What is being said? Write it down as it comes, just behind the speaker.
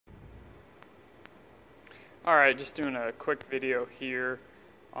Alright, just doing a quick video here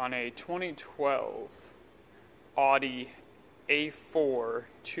on a 2012 Audi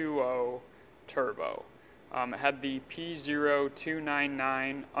A420 turbo. It had the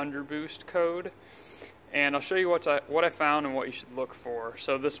PO299 underboost code, and I'll show you what I found and what you should look for.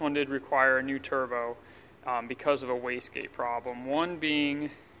 So this one did require a new turbo because of a wastegate problem. One being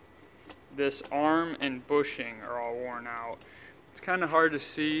this arm and bushing are all worn out. It's kind of hard to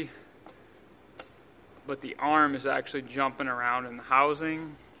see, but the arm is actually jumping around in the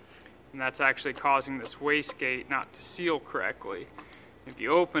housing, and that's actually causing this wastegate not to seal correctly. If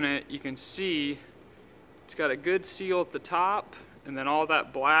you open it, you can see it's got a good seal at the top, and then all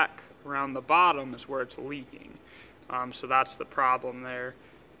that black around the bottom is where it's leaking. So that's the problem there.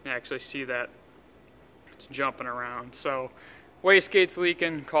 You actually see that it's jumping around. So wastegate's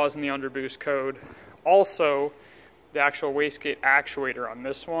leaking, causing the underboost code. Also, the actual wastegate actuator on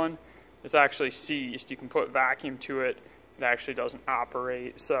this one is actually seized. You can put vacuum to it, it actually doesn't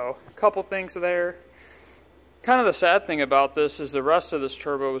operate. So a couple things there. Kind of the sad thing about this is the rest of this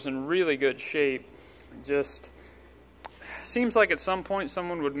turbo is in really good shape. It just seems like at some point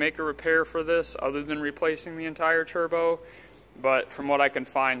someone would make a repair for this other than replacing the entire turbo, but from what I can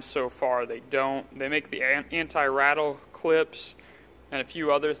find so far they don't. They make the anti-rattle clips and a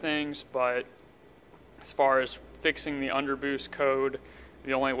few other things, but as far as fixing the underboost code,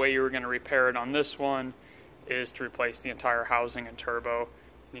 the only way you were going to repair it on this one is to replace the entire housing and turbo.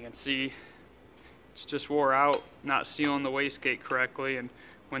 You can see it's just wore out, not sealing the wastegate correctly, and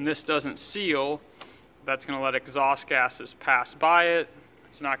when this doesn't seal, that's going to let exhaust gases pass by it.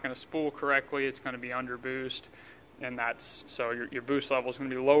 It's not going to spool correctly, it's going to be underboost, and so your boost level is going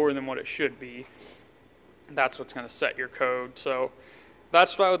to be lower than what it should be. That's what's going to set your code. So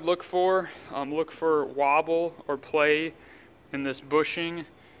that's what I would look for. Look for wobble or play in this bushing,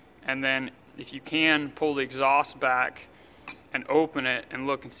 and then if you can, pull the exhaust back and open it and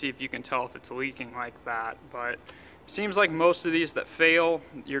look and see if you can tell if it's leaking like that. But it seems like most of these that fail,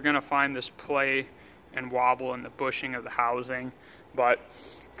 you're going to find this play and wobble in the bushing of the housing. But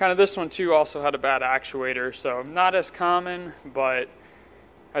kind of this one too also had a bad actuator, so not as common, but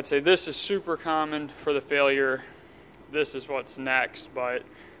I'd say this is super common for the failure. This is what's next, but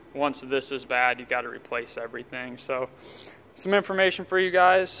once this is bad, you got to replace everything. So some information for you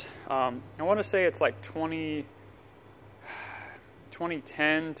guys. I want to say it's like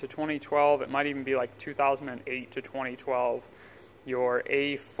 2010 to 2012. It might even be like 2008 to 2012. Your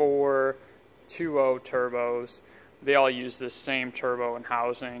A420 turbos, they all use this same turbo and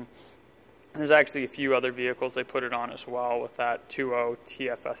housing. There's actually a few other vehicles they put it on as well with that 2.0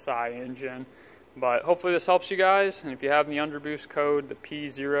 TFSI engine. But hopefully this helps you guys, and if you have the underboost code, the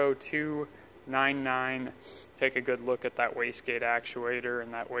PO299, take a good look at that wastegate actuator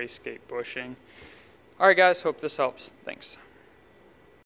and that wastegate bushing. Alright guys, hope this helps. Thanks.